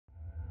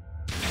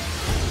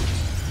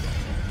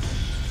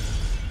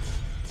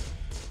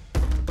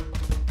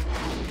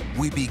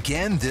We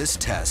began this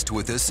test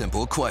with a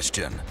simple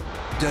question.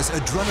 Does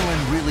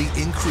adrenaline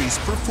really increase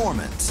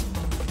performance?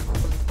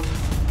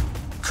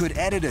 Could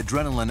added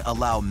adrenaline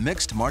allow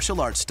mixed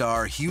martial arts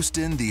star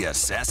Houston the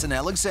Assassin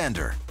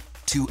Alexander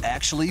to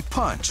actually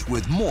punch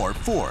with more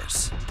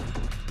force?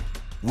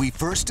 We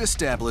first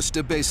established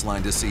a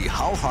baseline to see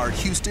how hard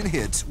Houston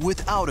hits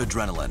without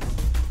adrenaline.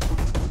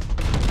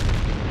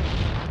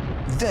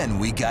 Then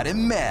we got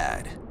him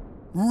mad,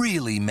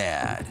 really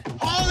mad.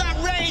 All that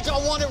rage, I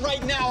want it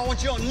right now. I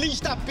want you to unleash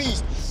that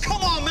beast.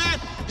 Come on, man.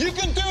 You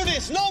can do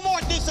this. No more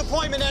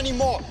disappointment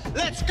anymore.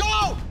 Let's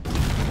go!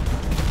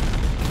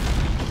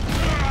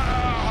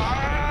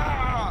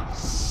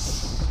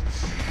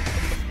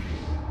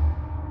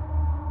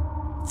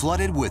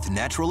 Flooded with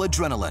natural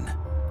adrenaline,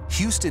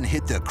 Houston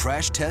hit the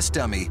crash test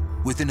dummy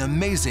with an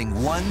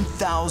amazing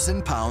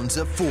 1,000 pounds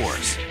of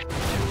force.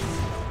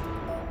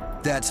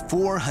 That's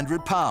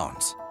 400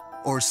 pounds,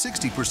 or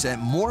 60%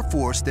 more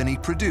force than he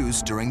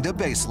produced during the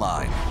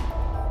baseline.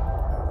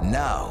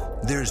 Now,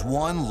 there's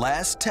one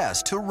last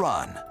test to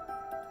run.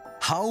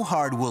 How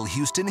hard will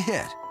Houston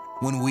hit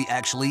when we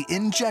actually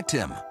inject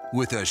him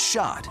with a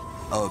shot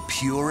of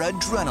pure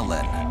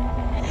adrenaline?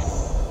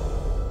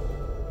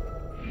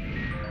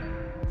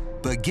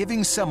 But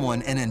giving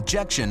someone an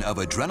injection of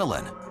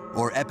adrenaline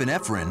or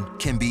epinephrine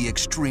can be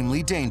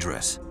extremely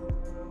dangerous.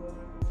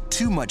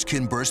 Too much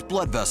can burst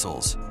blood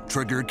vessels,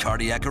 trigger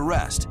cardiac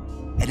arrest,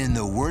 and in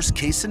the worst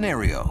case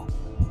scenario,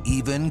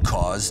 even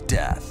cause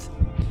death.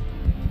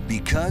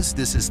 Because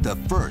this is the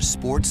first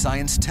sports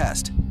science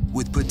test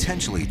with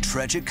potentially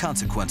tragic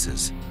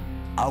consequences,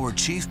 our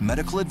chief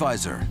medical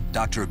advisor,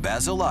 Dr.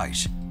 Basil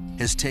Aish,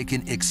 has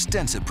taken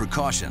extensive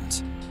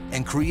precautions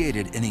and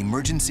created an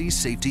emergency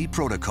safety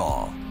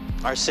protocol.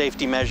 Our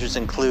safety measures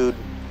include,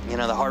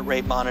 the heart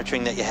rate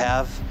monitoring that you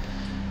have,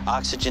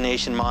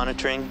 oxygenation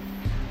monitoring,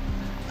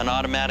 an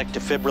automatic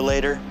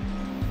defibrillator,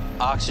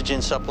 oxygen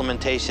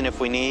supplementation if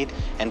we need,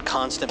 and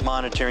constant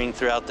monitoring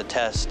throughout the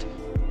test.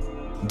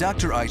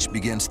 Dr. Aish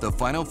begins the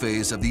final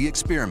phase of the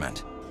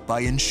experiment by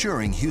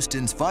ensuring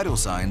Houston's vital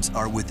signs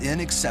are within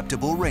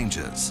acceptable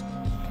ranges.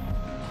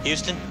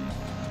 Houston,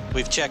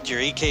 we've checked your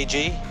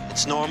EKG,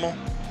 it's normal.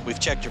 We've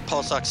checked your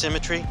pulse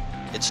oximetry,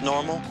 it's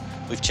normal.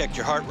 We've checked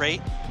your heart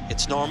rate,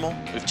 it's normal.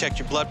 We've checked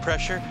your blood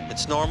pressure,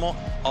 it's normal.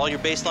 All your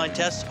baseline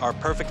tests are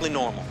perfectly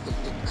normal.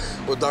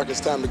 Well, Doc, it's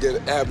time to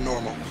get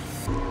abnormal.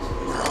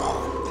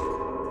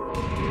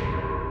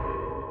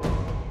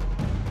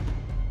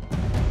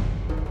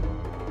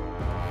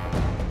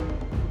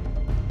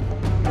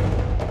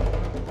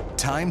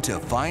 Time to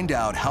find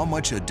out how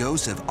much a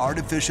dose of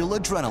artificial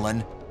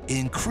adrenaline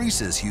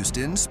increases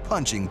Houston's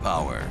punching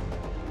power.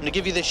 I'm gonna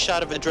give you this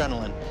shot of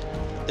adrenaline.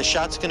 The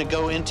shot's gonna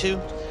go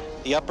into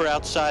the upper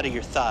outside of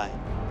your thigh.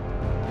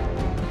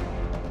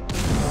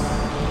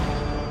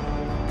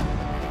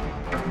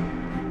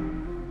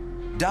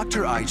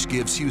 Dr. Aish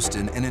gives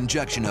Houston an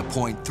injection of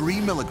 0.3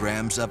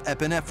 milligrams of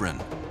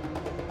epinephrine.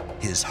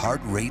 His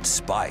heart rate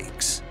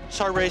spikes. His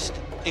heart rate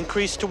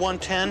increased to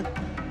 110,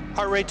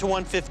 heart rate to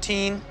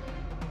 115.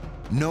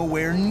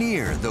 Nowhere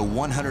near the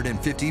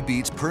 150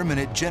 beats per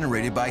minute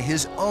generated by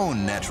his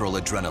own natural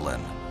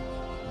adrenaline.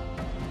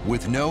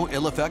 With no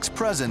ill effects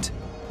present,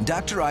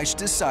 Dr. Aish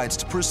decides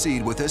to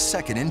proceed with a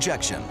second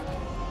injection.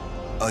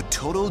 A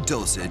total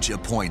dosage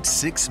of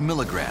 0.6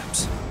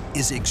 milligrams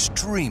is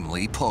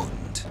extremely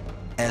potent.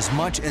 As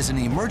much as an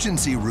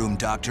emergency room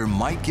doctor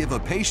might give a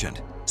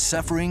patient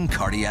suffering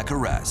cardiac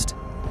arrest.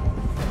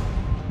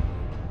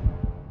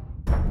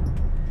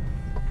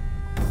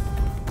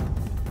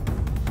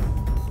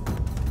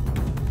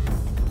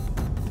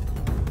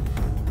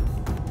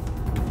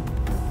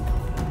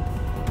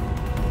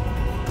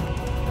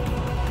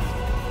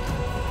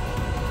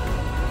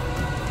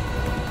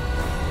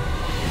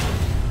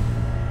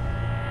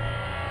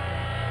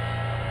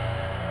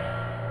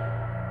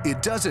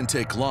 It doesn't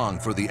take long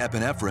for the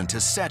epinephrine to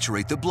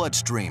saturate the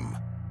bloodstream,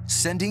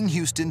 sending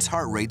Houston's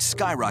heart rate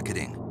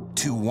skyrocketing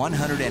to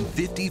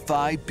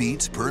 155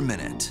 beats per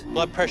minute.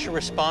 Blood pressure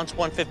response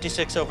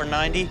 156 over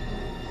 90.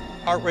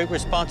 Heart rate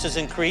response is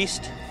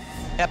increased.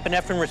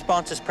 Epinephrine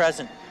response is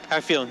present. How are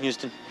you feeling,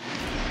 Houston?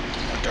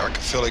 I can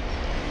feel it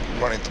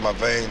running through my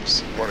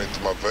veins,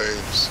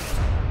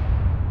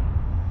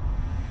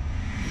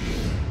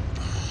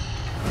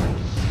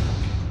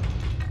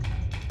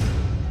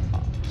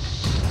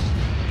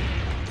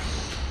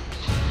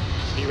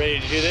 You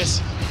ready to do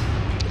this?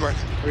 Right.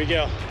 Here we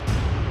go.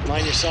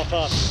 Line yourself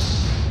up.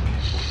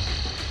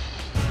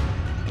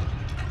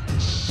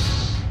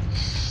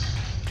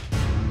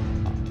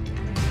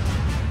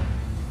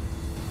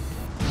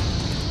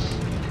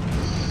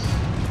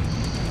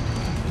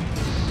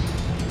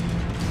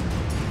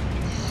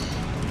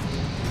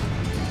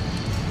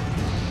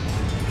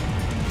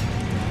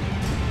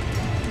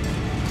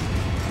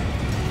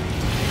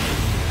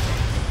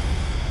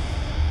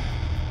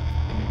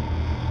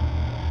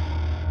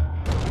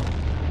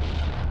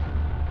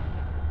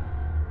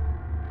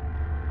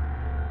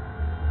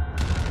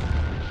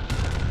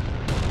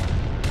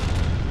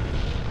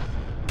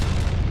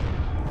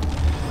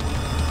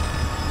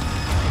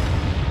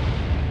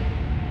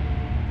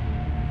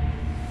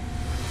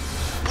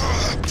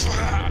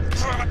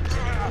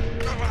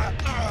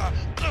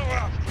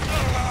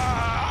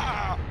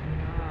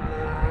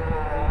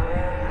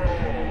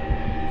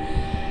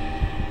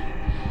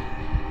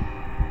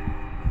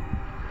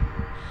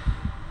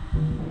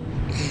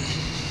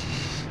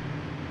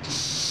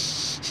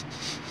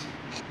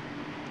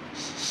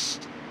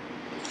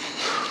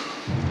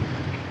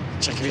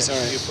 Check if he's all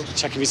right.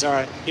 Check if he's all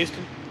right.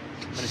 Houston,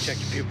 I'm gonna check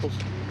your pupil.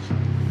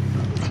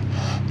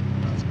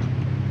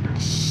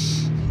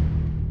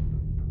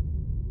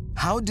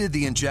 How did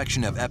the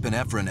injection of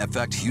epinephrine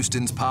affect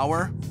Houston's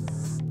power?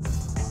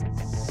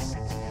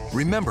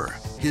 Remember,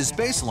 his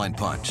baseline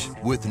punch,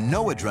 with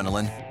no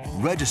adrenaline,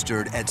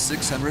 registered at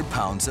 600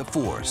 pounds of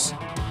force.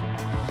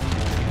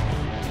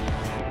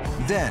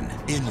 Then,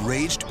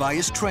 enraged by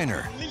his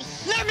trainer,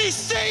 Let me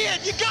see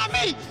it! You got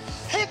me!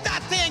 Hit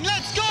that thing!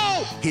 Let's go!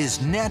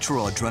 his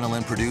natural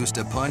adrenaline produced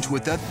a punch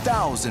with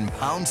 1,000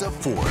 pounds of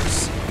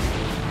force.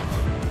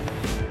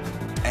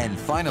 And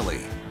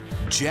finally,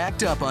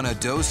 jacked up on a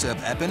dose of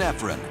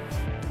epinephrine,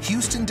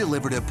 Houston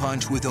delivered a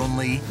punch with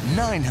only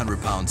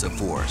 900 pounds of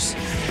force.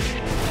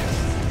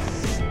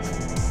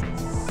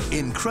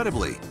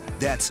 Incredibly,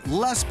 that's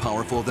less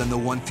powerful than the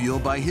one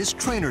fueled by his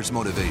trainer's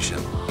motivation.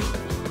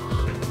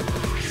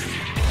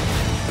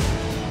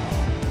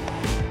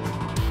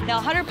 Now,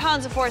 100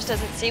 pounds of force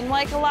doesn't seem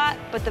like a lot,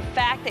 but the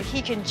fact that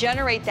he can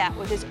generate that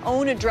with his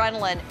own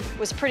adrenaline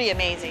was pretty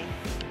amazing.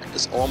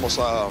 It's almost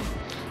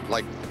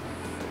like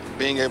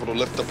being able to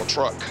lift up a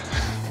truck.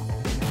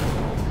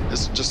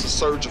 It's just a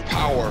surge of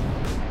power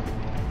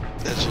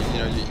that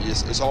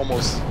it's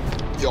almost,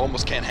 you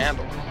almost can't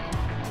handle.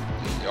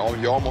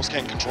 You almost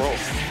can't control.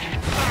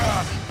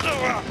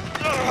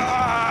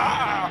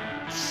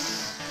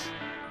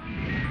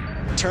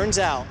 Turns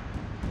out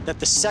that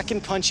the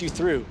second punch you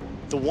threw,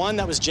 the one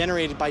that was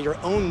generated by your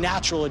own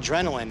natural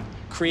adrenaline,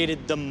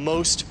 created the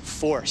most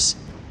force.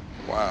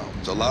 Wow,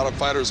 a lot of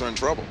fighters are in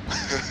trouble.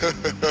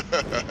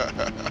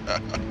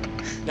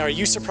 Now, are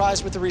you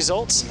surprised with the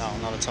results? No,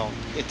 not at all.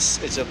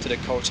 It's up to the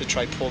coach to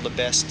try to pull the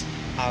best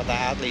out of the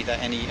athlete at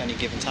any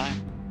given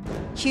time.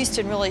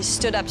 Houston really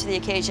stood up to the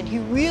occasion. He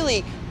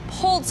really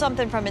pulled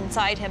something from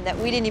inside him that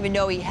we didn't even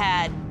know he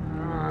had.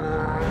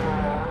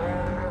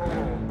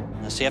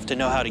 So you have to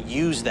know how to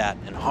use that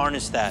and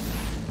harness that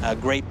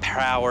great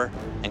power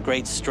and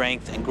great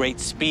strength and great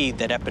speed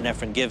that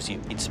epinephrine gives you.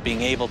 It's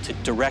being able to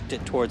direct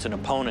it towards an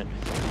opponent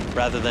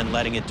rather than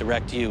letting it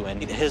direct you.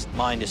 And his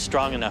mind is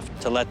strong enough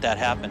to let that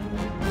happen.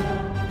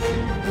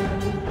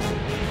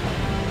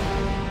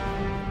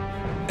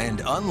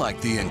 And unlike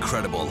the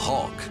Incredible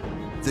Hulk,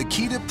 the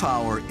key to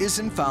power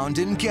isn't found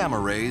in gamma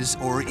rays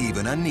or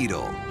even a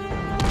needle.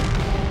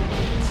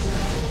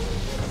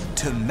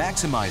 To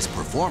maximize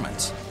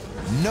performance,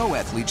 no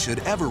athlete should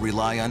ever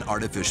rely on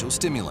artificial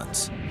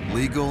stimulants,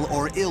 legal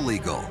or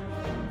illegal,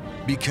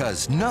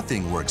 because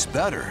nothing works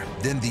better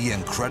than the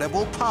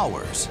incredible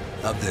powers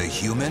of the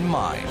human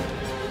mind.